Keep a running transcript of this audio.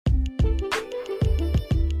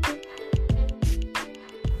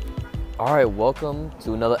Alright, welcome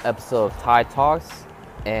to another episode of TAI Talks.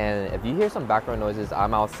 And if you hear some background noises,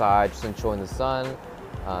 I'm outside just enjoying the sun,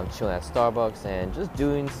 chilling at Starbucks, and just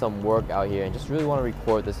doing some work out here. And just really want to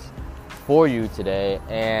record this for you today.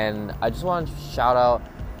 And I just want to shout out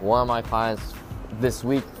one of my clients this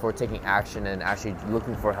week for taking action and actually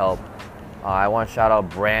looking for help. I want to shout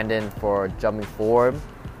out Brandon for jumping forward,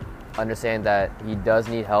 understand that he does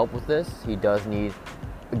need help with this. He does need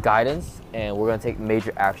guidance, and we're going to take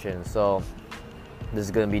major action. So this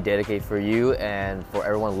is going to be dedicated for you and for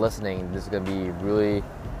everyone listening. This is going to be really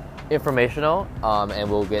informational, and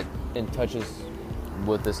we'll get in touch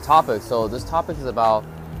with this topic. So this topic is about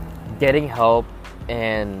getting help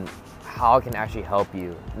and how it can actually help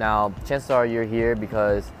you. Now, chances are you're here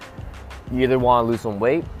because you either want to lose some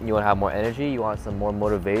weight, you want to have more energy, you want some more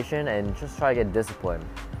motivation, and just try to get disciplined.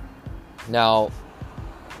 Now,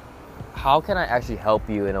 how can I actually help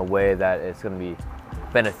you in a way that it's going to be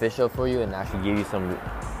beneficial for you and actually give you some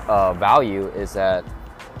value is that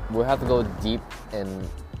we'll have to go deep and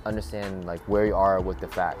understand like where you are with the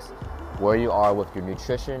facts, where you are with your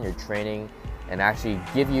nutrition, your training, and actually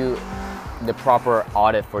give you the proper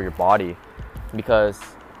audit for your body. Because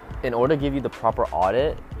in order to give you the proper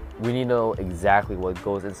audit, we need to know exactly what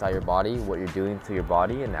goes inside your body, what you're doing to your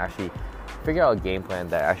body, and actually figure out a game plan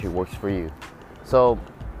that actually works for you. So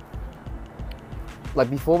like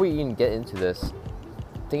before we even get into this,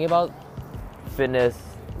 think about fitness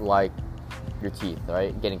like your teeth,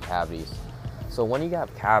 right? Getting cavities. So when you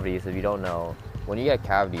have cavities, if you don't know, when you get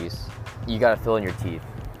cavities, you gotta fill in your teeth,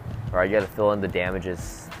 right? You gotta fill in the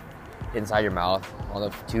damages inside your mouth on the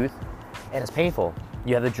tooth, and it's painful.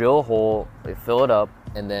 You have to drill a hole, fill it up,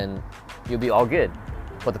 and then you'll be all good.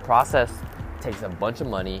 But the process takes a bunch of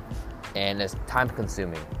money and it's time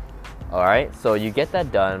consuming. All right, so you get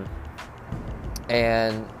that done,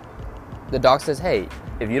 and the doc says, hey,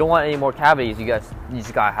 if you don't want any more cavities, you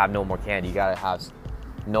just gotta have no more candy. You gotta have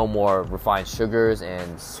no more refined sugars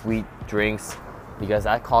and sweet drinks, because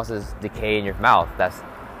that causes decay in your mouth. That's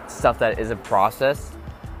stuff that isn't processed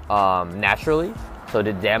naturally. So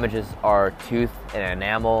it damages our tooth and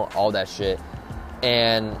enamel, all that shit.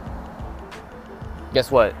 And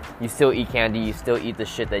guess what? You still eat candy, you still eat the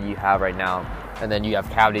shit that you have right now, and then you have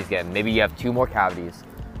cavities again. Maybe you have 2 more cavities.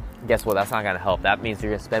 Guess what? That's not gonna help. That means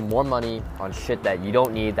you're gonna spend more money on shit that you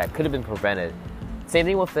don't need that could have been prevented. Same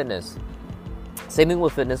thing with fitness. Same thing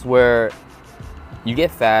with fitness where you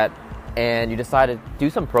get fat and you decide to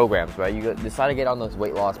do some programs, right? You decide to get on this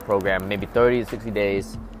weight loss program, maybe 30 to 60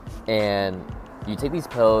 days, and you take these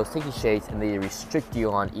pills, take these shakes, and they restrict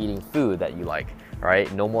you on eating food that you like,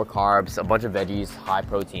 right? No more carbs, a bunch of veggies, high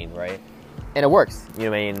protein, right? And it works. You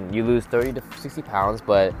know what I mean? You lose 30 to 60 pounds,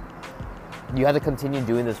 but you have to continue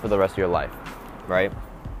doing this for the rest of your life, right?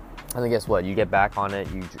 And then guess what? You get back on it,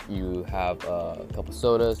 you have a couple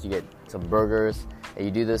sodas, you get some burgers, and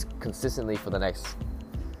you do this consistently for the next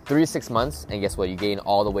 3 to 6 months, and guess what? You gain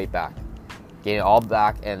all the weight back. Gain it all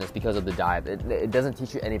back, and it's because of the diet. It doesn't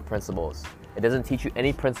teach you any principles. It doesn't teach you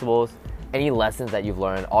any principles, any lessons that you've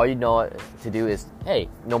learned. All you know to do is, hey,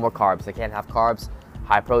 no more carbs. I can't have carbs,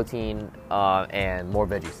 high protein, and more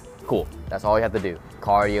veggies. Cool. That's all you have to do.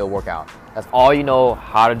 Cardio, workout. That's all you know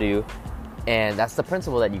how to do, and that's the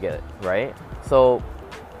principle that you get, right? So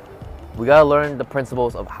we gotta learn the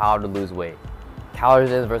principles of how to lose weight.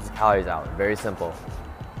 Calories in versus calories out. Very simple,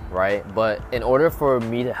 right? But in order for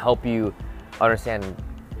me to help you understand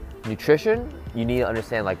nutrition, you need to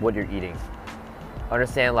understand like what you're eating.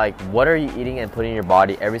 Understand like what are you eating and putting in your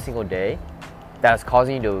body every single day that's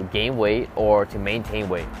causing you to gain weight or to maintain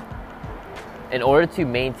weight. In order to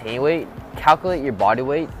maintain weight, calculate your body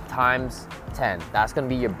weight times 10. That's going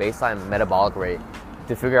to be your baseline metabolic rate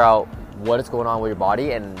to figure out what is going on with your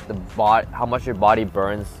body and how much your body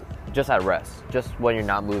burns just at rest, just when you're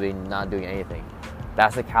not moving, not doing anything.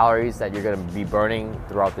 That's the calories that you're going to be burning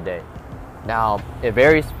throughout the day. Now, it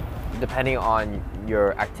varies depending on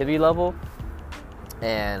your activity level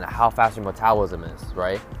and how fast your metabolism is,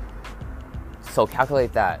 right? So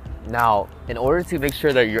calculate that. Now, in order to make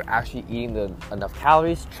sure that you're actually eating enough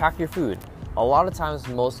calories, track your food. A lot of times,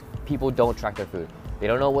 most people don't track their food. They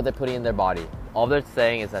don't know what they're putting in their body. All they're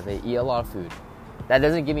saying is that they eat a lot of food. That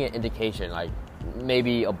doesn't give me an indication. Like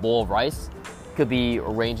maybe a bowl of rice could be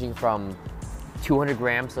ranging from 200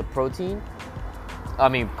 grams of carbs,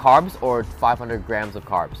 or 500 grams of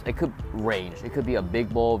carbs. It could range. It could be a big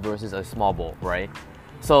bowl versus a small bowl, right?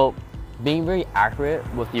 So being very accurate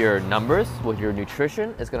with your numbers, with your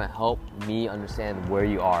nutrition, is going to help me understand where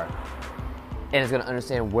you are. And it's going to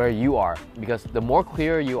understand where you are. Because the more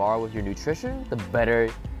clear you are with your nutrition, the better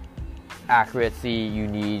accuracy you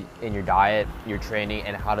need in your diet, your training,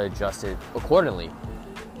 and how to adjust it accordingly.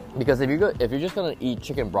 Because if you're just gonna eat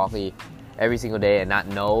chicken broccoli every single day and not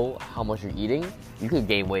know how much you're eating, you could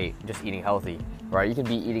gain weight just eating healthy, right? You can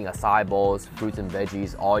be eating acai bowls, fruits and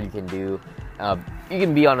veggies, all you can do. You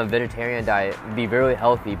can be on a vegetarian diet, be very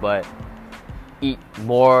healthy, but eat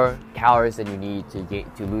more calories than you need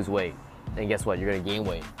to lose weight. And guess what? You're gonna gain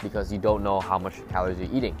weight because you don't know how much calories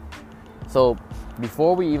you're eating. So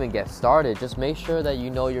before we even get started, just make sure that you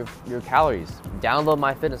know your calories. Download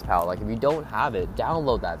MyFitnessPal. Like if you don't have it,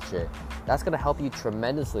 download that shit. That's gonna help you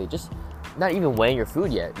tremendously. Just not even weighing your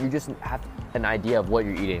food yet. You just have an idea of what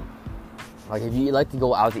you're eating. Like if you like to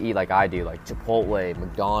go out to eat like I do, like Chipotle,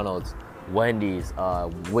 McDonald's, Wendy's,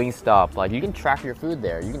 Wingstop, like you can track your food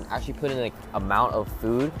there. You can actually put in like amount of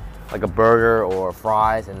food, like a burger or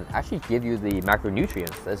fries, and actually give you the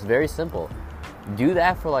macronutrients. That's very simple. Do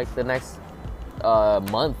that for like the next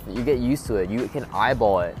month. You get used to it. You can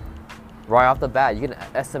eyeball it right off the bat. You can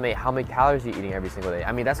estimate how many calories you're eating every single day.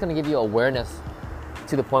 I mean, that's gonna give you awareness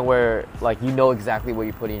to the point where like you know exactly what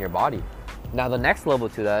you're putting in your body. Now the next level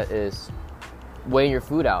to that is weighing your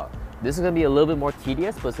food out. This is gonna be a little bit more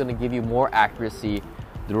tedious, but it's gonna give you more accuracy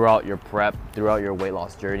throughout your prep, throughout your weight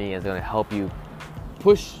loss journey, and it's gonna help you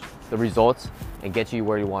push the results and get you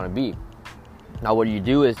where you wanna be. Now what you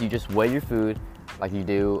do is you just weigh your food like you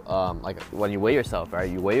do, like when you weigh yourself, right?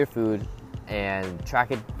 You weigh your food and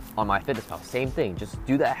track it on MyFitnessPal. Same thing, just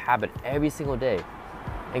do that habit every single day.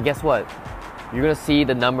 And guess what? You're gonna see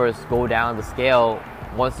the numbers go down the scale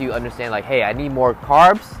once you understand like, hey, I need more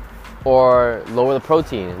carbs or lower the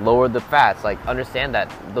protein, lower the fats, like understand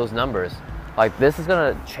that those numbers. Like this is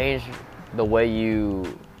gonna change the way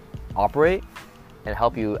you operate and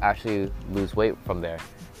help you actually lose weight from there.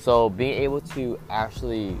 So being able to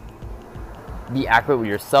actually be accurate with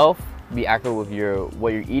yourself, be accurate with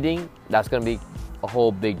what you're eating, that's gonna be a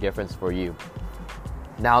whole big difference for you.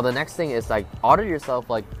 Now the next thing is like audit yourself,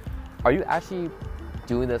 like are you actually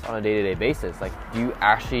doing this on a day-to-day basis? Like do you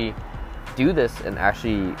actually do this and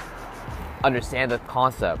actually understand the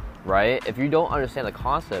concept, right? If you don't understand the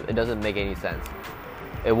concept, it doesn't make any sense.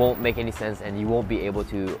 It won't make any sense and you won't be able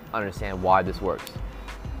to understand why this works.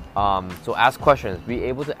 So ask questions, be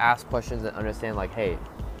able to ask questions and understand like, hey,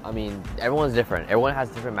 I mean, everyone's different. Everyone has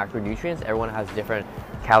different macronutrients. Everyone has different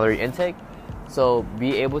calorie intake. So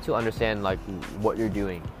be able to understand like what you're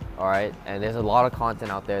doing, all right? And there's a lot of content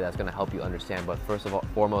out there that's gonna help you understand, but first of all,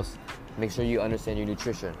 foremost, make sure you understand your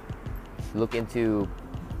nutrition. Look into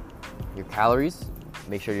your calories,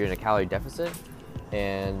 make sure you're in a calorie deficit,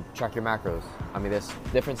 and track your macros. I mean, there's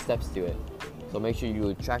different steps to it. So make sure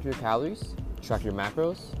you track your calories, track your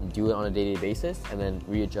macros, do it on a day-to-day basis, and then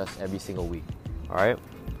readjust every single week, all right?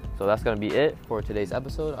 So that's gonna be it for today's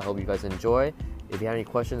episode. I hope you guys enjoy. If you have any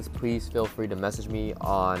questions, please feel free to message me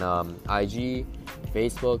on IG,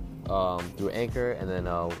 Facebook, through Anchor, and then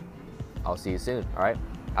I'll see you soon, all right?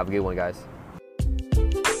 Have a good one, guys.